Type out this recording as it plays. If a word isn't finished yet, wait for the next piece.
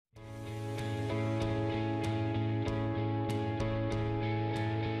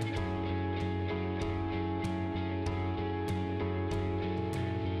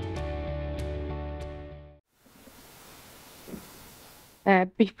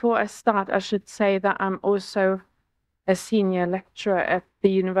Before I start, I should say that I'm also a senior lecturer at the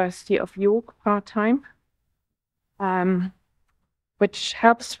University of York part-time, which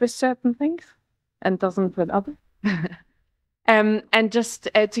helps with certain things and doesn't with others. And just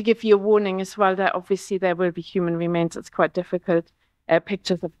to give you a warning as well, that obviously there will be human remains. It's quite difficult.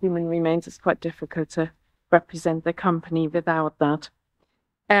 Pictures of human remains, it's quite difficult to represent the company without that.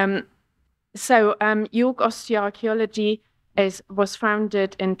 York Osteoarchaeology was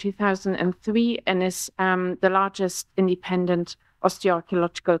founded in 2003 and is the largest independent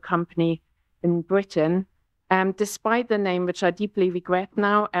osteoarchaeological company in Britain. Despite the name, which I deeply regret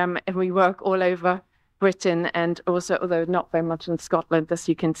now, we work all over Britain and also, although not very much in Scotland, as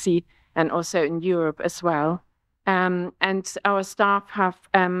you can see, and also in Europe as well. And our staff have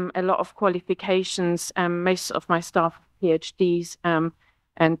a lot of qualifications. Most of my staff have PhDs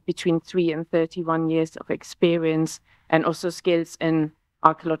and between 3 and 31 years of experience, and also skills in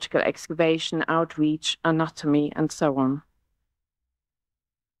archaeological excavation, outreach, anatomy, and so on.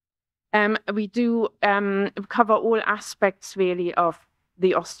 We do cover all aspects really of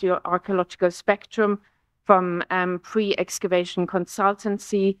the osteoarchaeological spectrum, from pre-excavation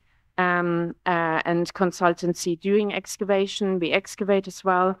consultancy and consultancy during excavation. We excavate as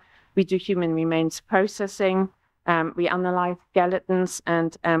well. We do human remains processing. We analyze skeletons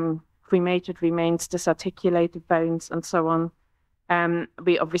and cremated remains, disarticulated bones, and so on.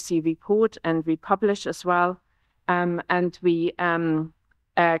 We obviously report and we publish as well. And we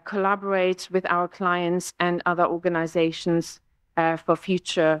collaborate with our clients and other organizations for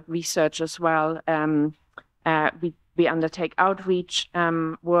future research as well. We undertake outreach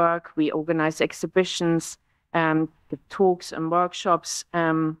work, we organize exhibitions, give talks and workshops,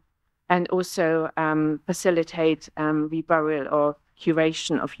 and also facilitate reburial or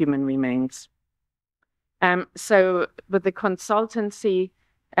curation of human remains. So with the consultancy,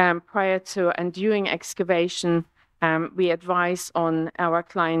 prior to and during excavation, we advise on our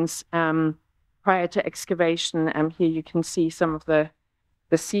clients prior to excavation. Here you can see some of the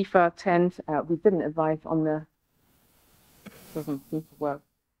CIFA tent. We didn't advise on the, doesn't seem to work.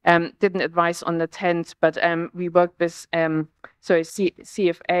 Didn't advise on the tent, but we worked with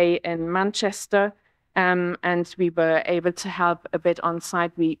CFA in Manchester, and we were able to help a bit on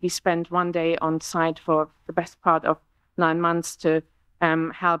site. We spent one day on site for the best part of 9 months to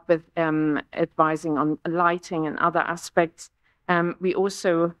help with advising on lighting and other aspects. We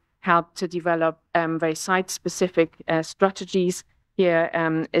also helped to develop very site-specific strategies. Here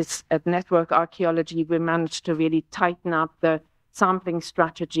is at Network Archaeology, we managed to really tighten up the sampling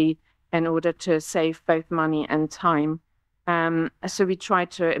strategy in order to save both money and time. So we try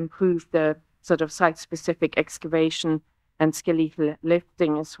to improve the sort of site-specific excavation and skeletal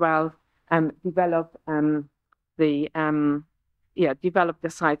lifting as well, develop the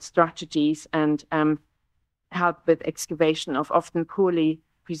site strategies and help with excavation of often poorly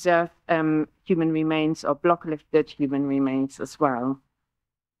preserved human remains or block-lifted human remains as well.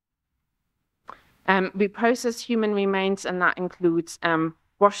 We process human remains, and that includes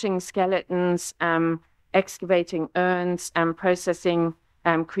washing skeletons, excavating urns, processing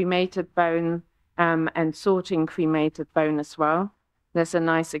cremated bone, and sorting cremated bone as well. There's a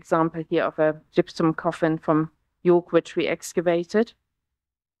nice example here of a gypsum coffin from York, which we excavated.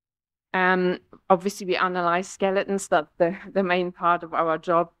 Obviously, we analyze skeletons. That's the main part of our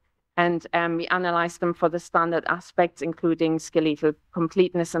job. And we analyze them for the standard aspects, including skeletal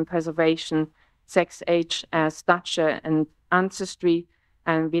completeness and preservation, sex, age, stature, and ancestry.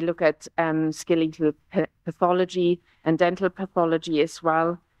 And we look at skeletal pathology and dental pathology as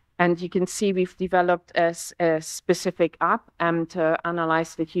well. And you can see we've developed a specific app to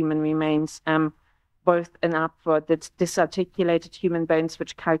analyze the human remains, both an app for the disarticulated human bones,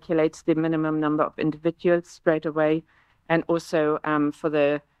 which calculates the minimum number of individuals straight away, and also for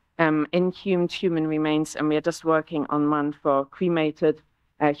the inhumed human remains. And we are just working on one for cremated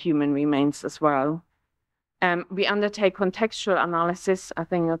human remains as well. We undertake contextual analysis. I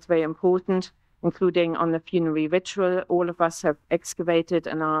think that's very important, including on the funerary ritual. All of us have excavated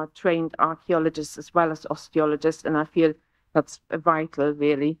and are trained archaeologists as well as osteologists, and I feel that's vital,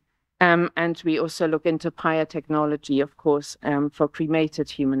 really. And we also look into prior technology, of course, for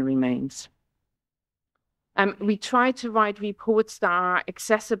cremated human remains. We try to write reports that are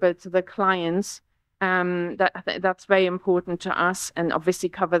accessible to the clients. That's very important to us, and obviously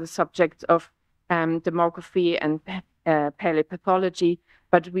cover the subject of demography and paleopathology,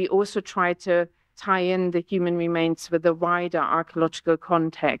 but we also try to tie in the human remains with a wider archaeological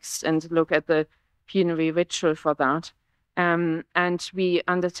context and look at the funerary ritual for that. And we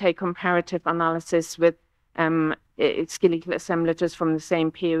undertake comparative analysis with skeletal assemblages from the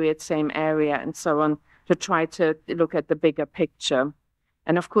same period, same area, and so on, to try to look at the bigger picture.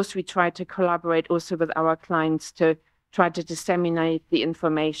 And of course, we try to collaborate also with our clients to try to disseminate the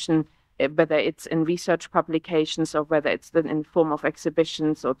information, whether it's in research publications or whether it's in form of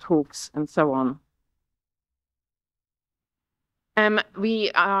exhibitions or talks and so on.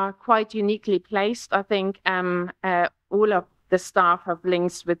 We are quite uniquely placed. I think all of the staff have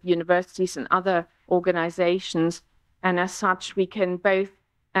links with universities and other organizations, and as such, we can both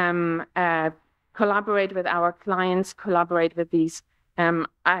collaborate with our clients, collaborate with these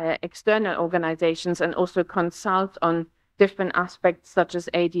external organizations, and also consult on different aspects such as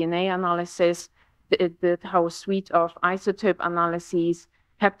ADNA analysis, the whole suite of isotope analyses,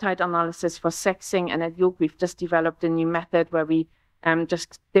 peptide analysis for sexing. And at York, we've just developed a new method where we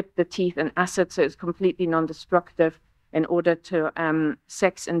just dip the teeth in acid, so it's completely non-destructive, in order to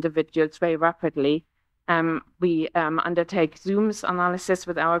sex individuals very rapidly. We undertake Zooms analysis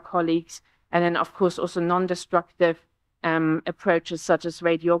with our colleagues, and then, of course, also non-destructive approaches such as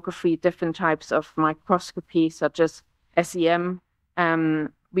radiography, different types of microscopy, such as SEM.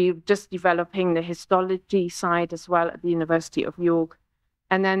 We're just developing the histology side as well at the University of York.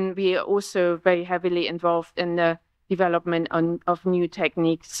 And then we are also very heavily involved in the development of new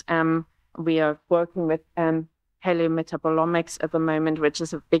techniques. We are working with paleometabolomics at the moment, which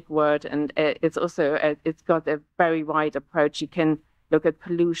is a big word, and it's also it's got a very wide approach. You can look at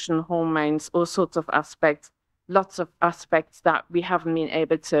pollution, hormones, all sorts of aspects, lots of aspects that we haven't been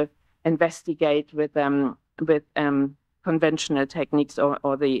able to investigate with conventional techniques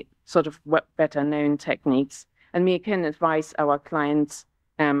or the sort of better known techniques. And we can advise our clients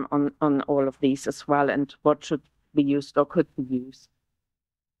on all of these as well, and what should be used or could be used.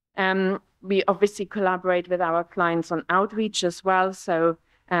 We obviously collaborate with our clients on outreach as well. So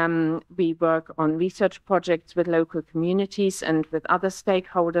we work on research projects with local communities and with other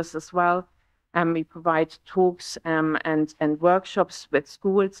stakeholders as well. We provide talks and workshops with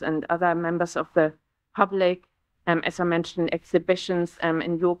schools and other members of the public. As I mentioned, exhibitions.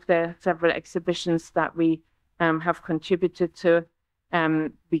 In York, there are several exhibitions that we have contributed to.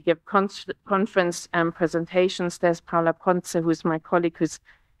 We give conference presentations. There's Paula Ponce, who's my colleague, who's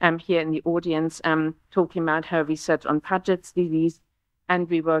here in the audience, talking about her research on Paget's disease. And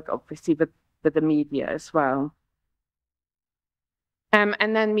we work obviously with the media as well.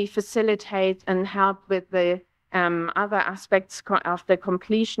 And then we facilitate and help with the other aspects after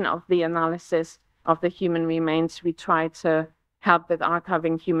completion of the analysis of the human remains. We try to help with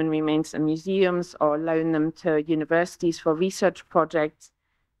archiving human remains in museums or loan them to universities for research projects,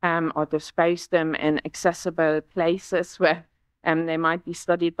 or dispose them in accessible places where they might be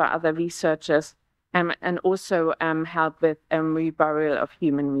studied by other researchers, and also help with reburial of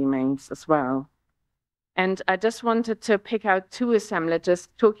human remains as well. And I just wanted to pick out two assemblages.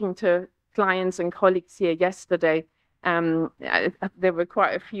 Talking to clients and colleagues here yesterday, there were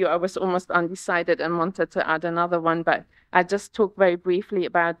quite a few. I was almost undecided and wanted to add another one, but I just talk very briefly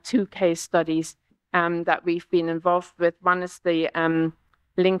about two case studies that we've been involved with. One is the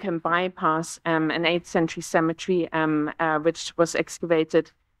Lincoln Bypass, an 8th century cemetery, which was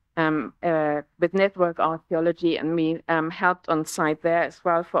excavated with network archaeology, and we helped on site there as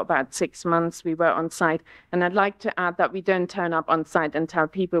well for about 6 months. We were on site, and I'd like to add that we don't turn up on site and tell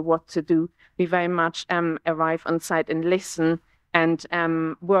people what to do. We very much arrive on site and listen and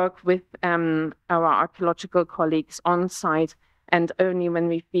work with our archaeological colleagues on site, and only when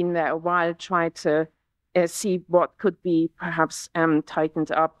we've been there a while try to see what could be perhaps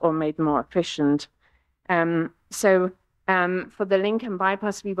tightened up or made more efficient. For the Lincoln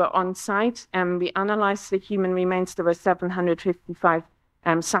Bypass, we were on site and we analyzed the human remains. There were 755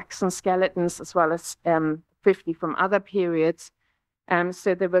 Saxon skeletons, as well as 50 from other periods.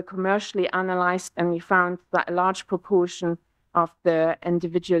 So they were commercially analyzed, and we found that a large proportion of the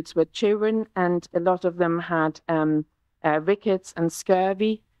individuals were children, and a lot of them had rickets and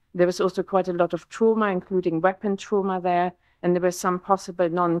scurvy. There was also quite a lot of trauma, including weapon trauma there, and there were some possible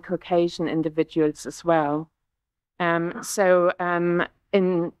non-Caucasian individuals as well.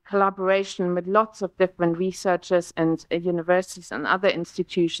 In collaboration with lots of different researchers and universities and other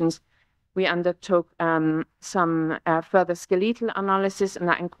institutions, we undertook some further skeletal analysis, and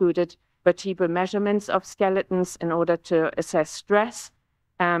that included vertebral measurements of skeletons in order to assess stress.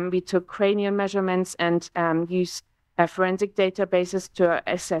 We took cranial measurements and used forensic databases to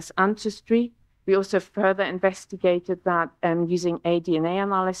assess ancestry. We also further investigated that using ADNA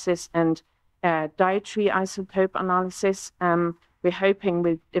analysis and dietary isotope analysis. We're hoping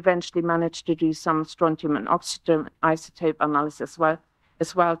we'll eventually manage to do some strontium and oxygen isotope analysis as well.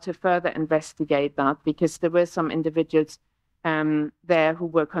 as well to further investigate that, because there were some individuals there who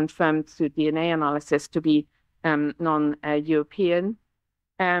were confirmed through DNA analysis to be non-European.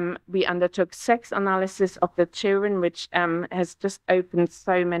 We undertook sex analysis of the children, which has just opened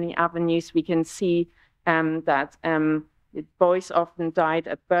so many avenues. We can see that boys often died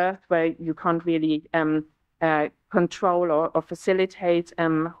at birth, where you can't really control or facilitate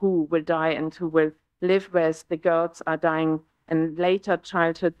who will die and who will live, whereas the girls are dying in later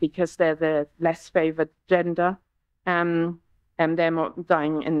childhood because they're the less favored gender, and they're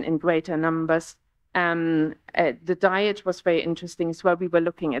dying in greater numbers. The diet was very interesting as well. We were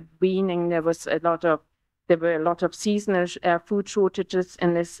looking at weaning. There were a lot of seasonal food shortages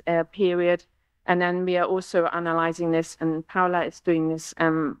in this period. And then we are also analyzing this, and Paula is doing this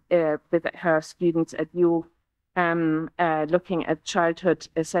with her students at York, looking at childhood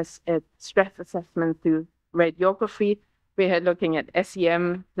stress assessment through radiography. We are looking at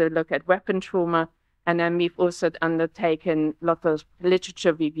SEM to look at weapon trauma. And then we've also undertaken lots of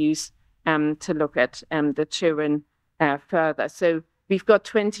literature reviews to look at the children further. So we've got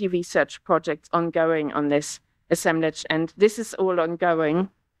 20 research projects ongoing on this assemblage, and this is all ongoing.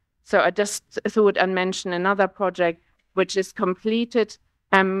 So I just thought I'd mention another project which is completed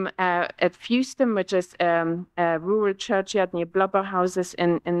at Fewston, which is a rural churchyard near Blubberhouses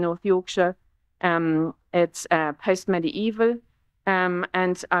in North Yorkshire. It's post-medieval,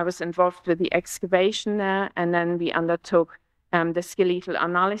 and I was involved with the excavation there, and then we undertook the skeletal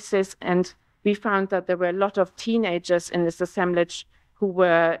analysis, and we found that there were a lot of teenagers in this assemblage who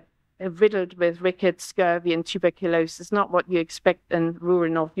were riddled with rickets, scurvy, and tuberculosis, not what you expect in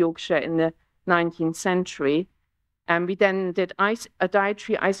rural North Yorkshire in the 19th century. And we then did a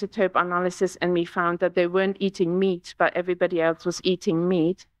dietary isotope analysis, and we found that they weren't eating meat, but everybody else was eating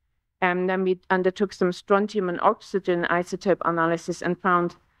meat. And then we undertook some strontium and oxygen isotope analysis and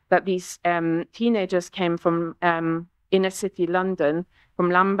found that these teenagers came from inner city London,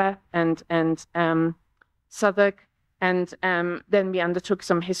 from Lambeth and Southwark. And then we undertook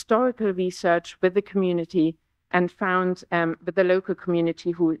some historical research with the community and found, with the local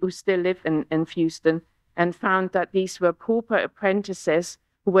community who still live in Fewston, and found that these were pauper apprentices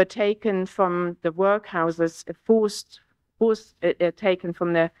who were taken from the workhouses, taken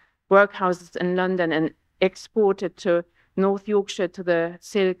from the workhouses in London and exported to North Yorkshire to the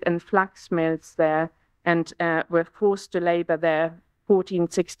silk and flax mills there, and were forced to labor there 14,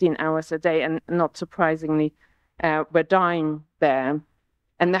 16 hours a day, and not surprisingly, were dying there.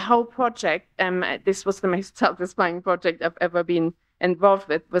 And the whole project, this was the most satisfying project I've ever been involved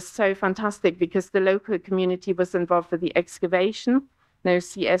with, was so fantastic because the local community was involved with the excavation. No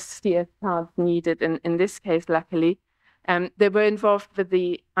CS card needed in this case, luckily. They were involved with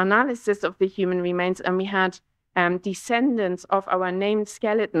the analysis of the human remains, and we had descendants of our named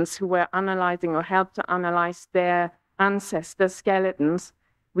skeletons who were analyzing or helped to analyze their ancestor skeletons.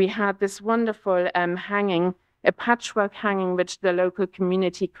 We had this wonderful hanging, a patchwork hanging, which the local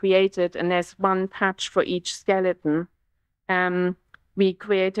community created, and there's one patch for each skeleton. We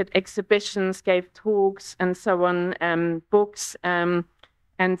created exhibitions, gave talks, and so on, books, and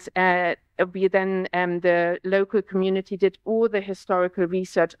we then, the local community did all the historical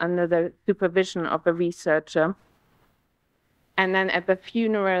research under the supervision of a researcher. And then at the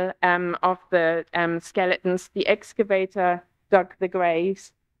funeral of the skeletons, the excavator dug the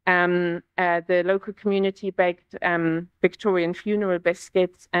graves. The local community baked Victorian funeral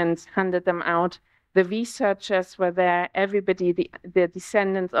biscuits and handed them out. The researchers were there, everybody, the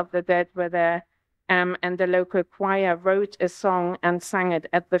descendants of the dead were there, and the local choir wrote a song and sang it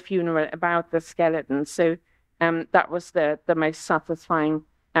at the funeral about the skeletons. So that was the most satisfying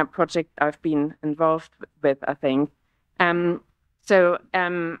project I've been involved with, I think. I'd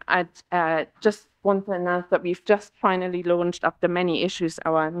just want to announce that we've just finally launched, after many issues,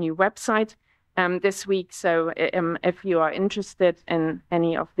 our new website this week. So if you are interested in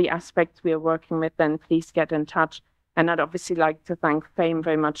any of the aspects we are working with, then please get in touch. And I'd obviously like to thank FAME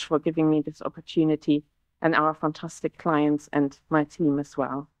very much for giving me this opportunity, and our fantastic clients and my team as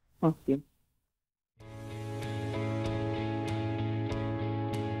well. Thank you.